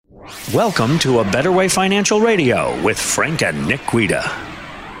Welcome to A Better Way Financial Radio with Frank and Nick Guida.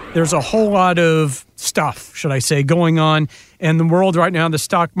 There's a whole lot of stuff, should I say, going on in the world right now. The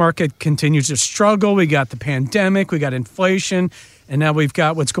stock market continues to struggle. We got the pandemic, we got inflation, and now we've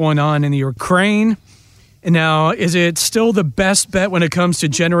got what's going on in the Ukraine. And now, is it still the best bet when it comes to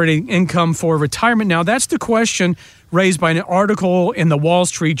generating income for retirement? Now, that's the question raised by an article in the Wall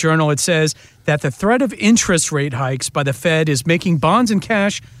Street Journal. It says that the threat of interest rate hikes by the Fed is making bonds and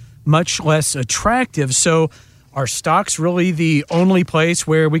cash much less attractive. So are stocks really the only place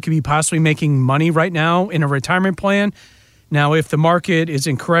where we could be possibly making money right now in a retirement plan? Now, if the market is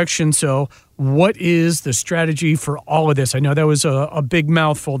in correction, so what is the strategy for all of this? I know that was a big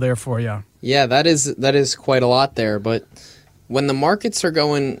mouthful there for you. Yeah, that is quite a lot there. But when the markets are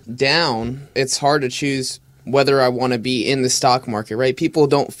going down, it's hard to choose whether I want to be in the stock market, right? People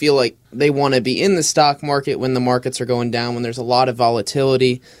don't feel like they want to be in the stock market when the markets are going down, when there's a lot of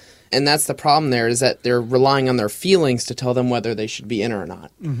volatility. And that's the problem there, is that they're relying on their feelings to tell them whether they should be in or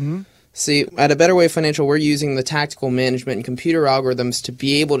not. Mm-hmm. See, at A Better Way Financial, we're using the tactical management and computer algorithms to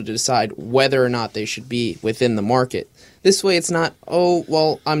be able to decide whether or not they should be within the market. This way, it's not, oh,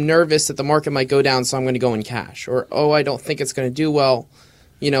 well, I'm nervous that the market might go down, so I'm going to go in cash. Or, oh, I don't think it's going to do well.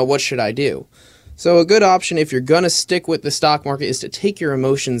 What should I do? So a good option if you're going to stick with the stock market is to take your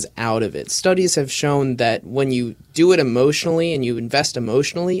emotions out of it. Studies have shown that when you do it emotionally and you invest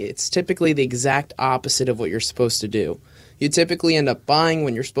emotionally, it's typically the exact opposite of what you're supposed to do. You typically end up buying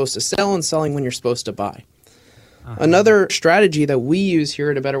when you're supposed to sell and selling when you're supposed to buy. Another strategy that we use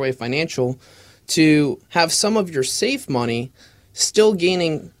here at A Better Way Financial to have some of your safe money still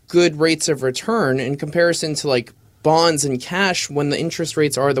gaining good rates of return in comparison to like bonds and cash when the interest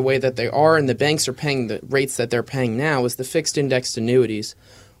rates are the way that they are and the banks are paying the rates that they're paying now, is the fixed indexed annuities,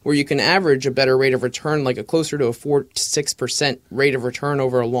 where you can average a better rate of return, like a closer to a 4 to 6% rate of return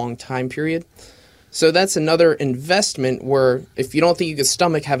over a long time period. So that's another investment where if you don't think you could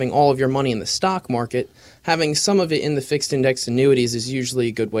stomach having all of your money in the stock market, having some of it in the fixed index annuities is usually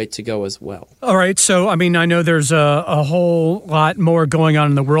a good way to go as well. All right. So, I know there's a whole lot more going on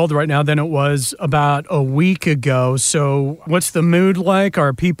in the world right now than it was about a week ago. So what's the mood like?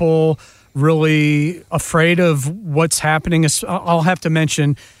 Are people really afraid of what's happening? I'll have to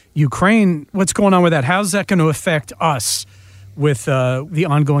mention Ukraine. What's going on with that? How's that going to affect us with the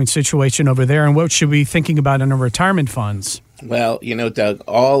ongoing situation over there? And what should we be thinking about in our retirement funds? Well, Doug,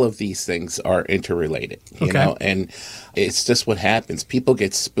 all of these things are interrelated, you know, and it's just what happens. People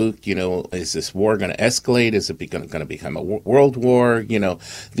get spooked, is this war going to escalate? Is it going to become a world war?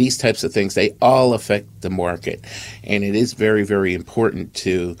 These types of things, they all affect the market. And it is very, very important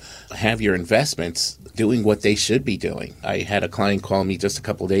to have your investments doing what they should be doing. I had a client call me just a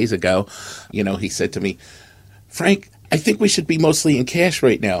couple of days ago. He said to me, Frank, I think we should be mostly in cash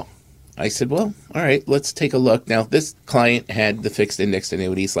right now. I said, well, all right, let's take a look. Now, this client had the fixed index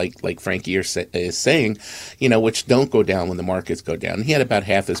annuities, like Frankie is saying, which don't go down when the markets go down. He had about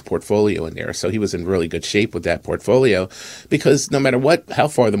half his portfolio in there, so he was in really good shape with that portfolio because no matter how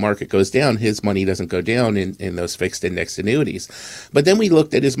far the market goes down, his money doesn't go down in those fixed index annuities. But then we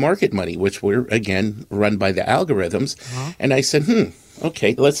looked at his market money, which were, again, run by the algorithms, and I said,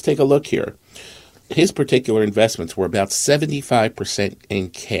 okay, let's take a look here. His particular investments were about 75% in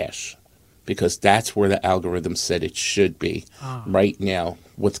cash, because that's where the algorithm said it should be right now,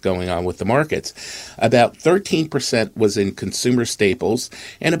 what's going on with the markets. About 13% was in consumer staples,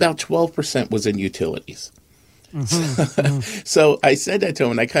 and about 12% was in utilities. So I said that to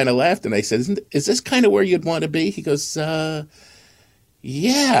him, and I kind of laughed, and I said, is this kind of where you'd want to be? He goes,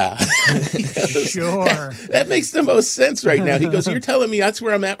 yeah. Sure. That makes the most sense right now. He goes, you're telling me that's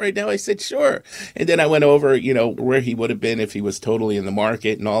where I'm at right now? I said, sure. And then I went over, where he would have been if he was totally in the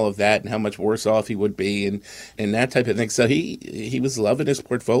market and all of that, and how much worse off he would be and that type of thing. So he was loving his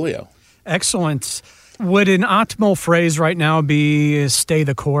portfolio. Excellent. Would an optimal phrase right now be stay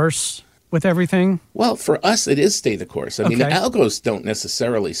the course with everything? Well, for us, it is stay the course. I mean, the algos don't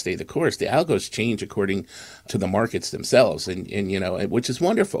necessarily stay the course. The algos change according to the markets themselves, and which is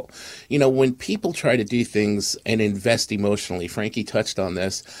wonderful. When people try to do things and invest emotionally, Frankie touched on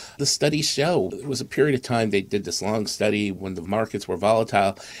this, the studies show there was a period of time they did this long study when the markets were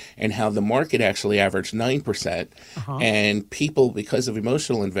volatile and how the market actually averaged 9%, and people, because of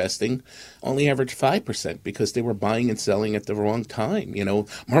emotional investing, only averaged 5% because they were buying and selling at the wrong time.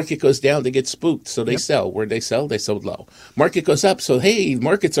 Market goes down, they get spooked, so they sell. Where'd they sell? They sold low. Market goes up, so hey,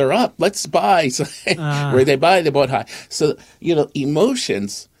 markets are up, let's buy. So where they buy, they bought high. So,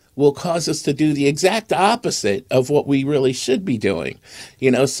 emotions will cause us to do the exact opposite of what we really should be doing.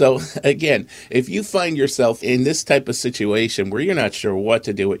 So again, if you find yourself in this type of situation where you're not sure what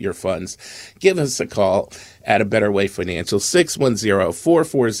to do with your funds, give us a call at A Better Way Financial,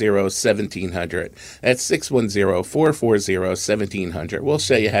 610-440-1700. That's 610-440-1700. We'll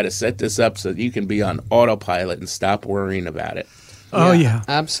show you how to set this up so that you can be on autopilot and stop worrying about it. Oh, yeah.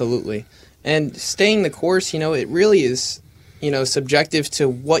 Absolutely. And staying the course, it really is, subjective to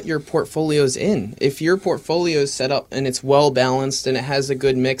what your portfolio's in. If your portfolio is set up and it's well balanced and it has a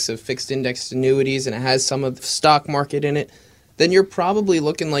good mix of fixed index annuities and it has some of the stock market in it, then you're probably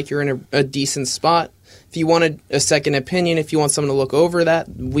looking like you're in a decent spot. If you wanted a second opinion, if you want someone to look over that,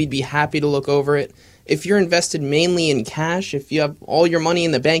 we'd be happy to look over it. If you're invested mainly in cash, if you have all your money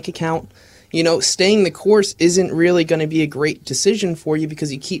in the bank account, staying the course isn't really going to be a great decision for you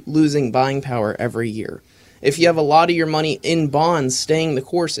because you keep losing buying power every year. If you have a lot of your money in bonds, staying the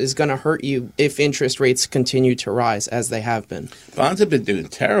course is going to hurt you if interest rates continue to rise as they have been. Bonds have been doing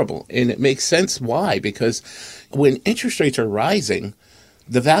terrible, and it makes sense why, because when interest rates are rising,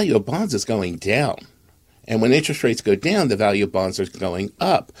 the value of bonds is going down. And when interest rates go down, the value of bonds are going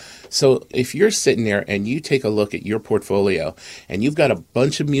up. So if you're sitting there and you take a look at your portfolio and you've got a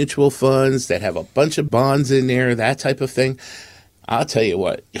bunch of mutual funds that have a bunch of bonds in there, that type of thing, I'll tell you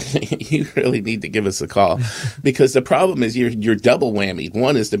what, you really need to give us a call because the problem is you're double whammied.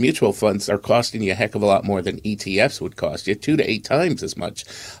 One is the mutual funds are costing you a heck of a lot more than ETFs would cost you, 2 to 8 times as much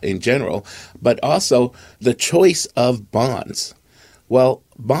in general, but also the choice of bonds. Well,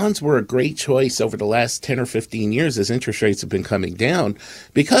 bonds were a great choice over the last 10 or 15 years as interest rates have been coming down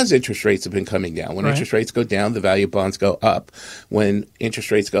because interest rates have been coming down. When interest rates go down, the value of bonds go up. When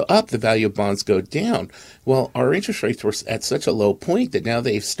interest rates go up, the value of bonds go down. Well, our interest rates were at such a low point that now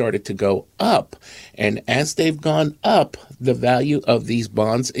they've started to go up. And as they've gone up, the value of these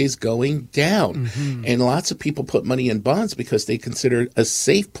bonds is going down. Mm-hmm. And lots of people put money in bonds because they consider it a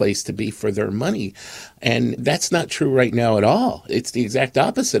safe place to be for their money. And that's not true right now at all. It's the exact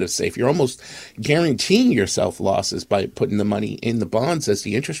opposite of safe. You're almost guaranteeing yourself losses by putting the money in the bonds as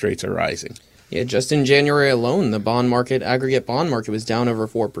the interest rates are rising. Yeah, just in January alone, the aggregate bond market was down over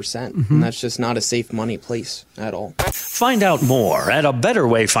 4%. Mm-hmm. And that's just not a safe money place at all. Find out more at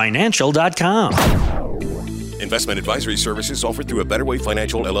abetterwayfinancial.com. Investment advisory services offered through A Better Way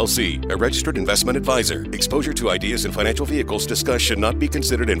Financial, LLC, a registered investment advisor. Exposure to ideas and financial vehicles discussed should not be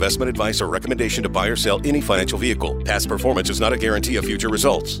considered investment advice or recommendation to buy or sell any financial vehicle. Past performance is not a guarantee of future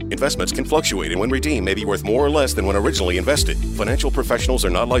results. Investments can fluctuate and when redeemed may be worth more or less than when originally invested. Financial professionals are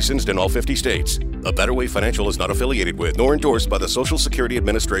not licensed in all 50 states. A Better Way Financial is not affiliated with nor endorsed by the Social Security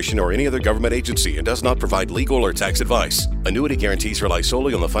Administration or any other government agency and does not provide legal or tax advice. Annuity guarantees rely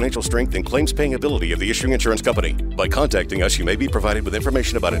solely on the financial strength and claims-paying ability of the issuing insurance company. By contacting us, you may be provided with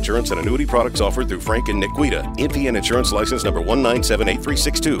information about insurance and annuity products offered through Frank and Nick Guida, NPN Insurance License number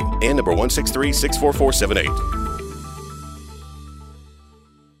 1978362 and number 163-64478.